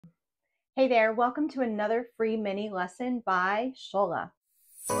Hey there, welcome to another free mini lesson by Shola.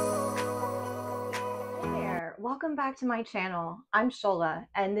 Hey there, welcome back to my channel. I'm Shola,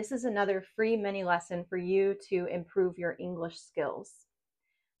 and this is another free mini lesson for you to improve your English skills.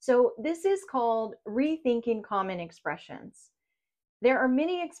 So this is called Rethinking Common Expressions. There are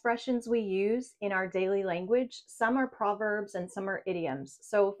many expressions we use in our daily language. Some are proverbs and some are idioms.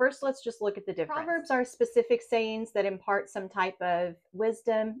 So first, let's just look at the difference. Proverbs are specific sayings that impart some type of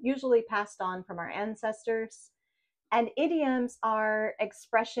wisdom, usually passed on from our ancestors. And idioms are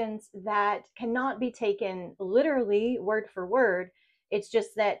expressions that cannot be taken literally word for word. It's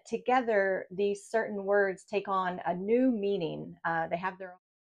just that together, these certain words take on a new meaning. They have their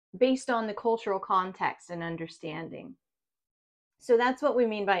own, based on the cultural context and understanding. So that's what we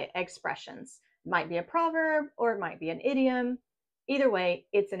mean by expressions. It might be a proverb or it might be an idiom. Either way,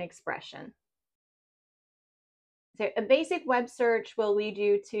 it's an expression. So a basic web search will lead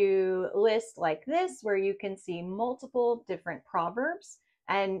you to a list like this, where you can see multiple different proverbs,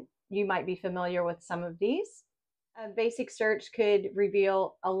 and you might be familiar with some of these. A basic search could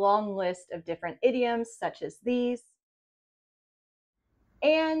reveal a long list of different idioms, such as these.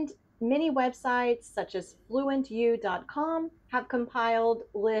 And many websites such as fluentu.com have compiled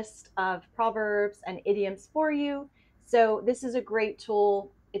lists of proverbs and idioms for you. So this is a great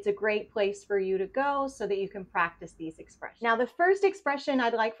tool. It's a great place for you to go so that you can practice these expressions. Now, the first expression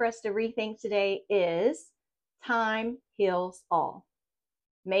I'd like for us to rethink today is time heals all.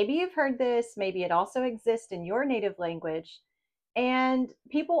 Maybe you've heard this, maybe it also exists in your native language. And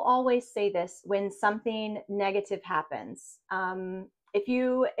people always say this when something negative happens. If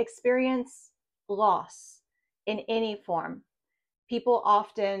you experience loss in any form, people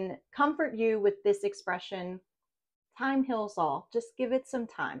often comfort you with this expression, time heals all. Just give it some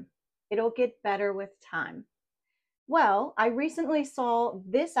time. It'll get better with time. Well, I recently saw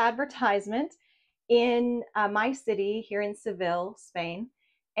this advertisement in my city here in Seville, Spain,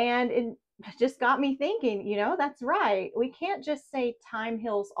 and it just got me thinking, that's right. We can't just say time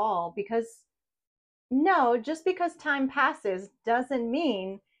heals all, because no, just because time passes doesn't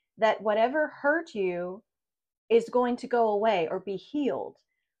mean that whatever hurt you is going to go away or be healed.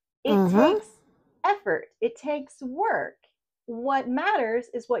 It takes effort. It takes work. What matters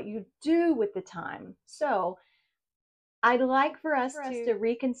is what you do with the time. So I'd like for us to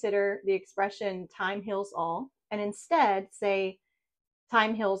reconsider the expression time heals all and instead say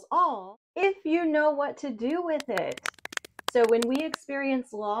time heals all if you know what to do with it. So when we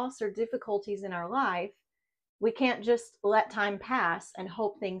experience loss or difficulties in our life, we can't just let time pass and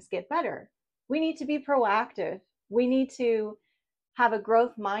hope things get better. We need to be proactive. We need to have a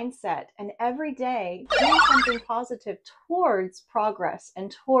growth mindset and every day doing something positive towards progress and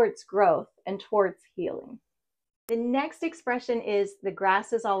towards growth and towards healing. The next expression is the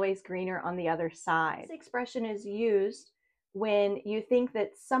grass is always greener on the other side. This expression is used when you think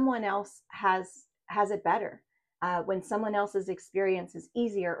that someone else has it better, when someone else's experience is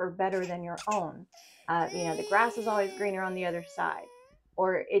easier or better than your own. The grass is always greener on the other side.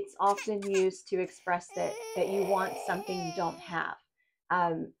 Or it's often used to express that you want something you don't have.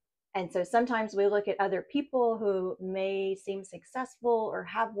 And so sometimes we look at other people who may seem successful or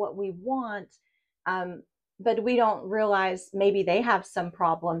have what we want, but we don't realize maybe they have some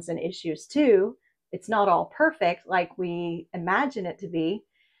problems and issues too. It's not all perfect like we imagine it to be.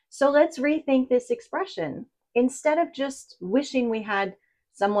 So let's rethink this expression. Instead of just wishing we had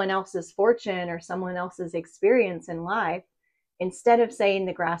someone else's fortune or someone else's experience in life, instead of saying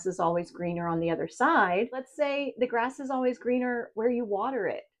the grass is always greener on the other side, let's say the grass is always greener where you water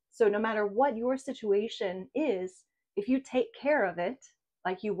it. So no matter what your situation is, if you take care of it,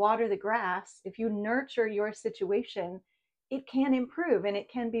 like you water the grass, if you nurture your situation, it can improve and it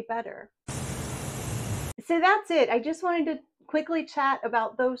can be better. So that's it. I just wanted to quickly chat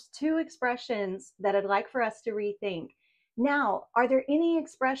about those two expressions that I'd like for us to rethink. Now, are there any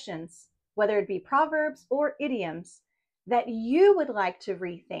expressions, whether it be proverbs or idioms, that you would like to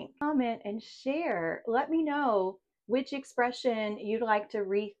rethink? Comment and share. Let me know which expression you'd like to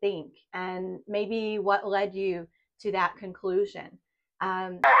rethink and maybe what led you to that conclusion.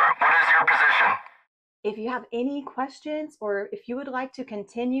 What is your position? If you have any questions or if you would like to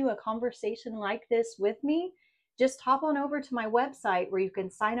continue a conversation like this with me, just hop on over to my website where you can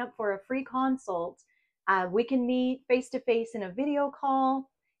sign up for a free consult. We can meet face-to-face in a video call,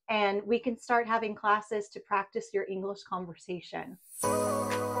 and we can start having classes to practice your English conversation.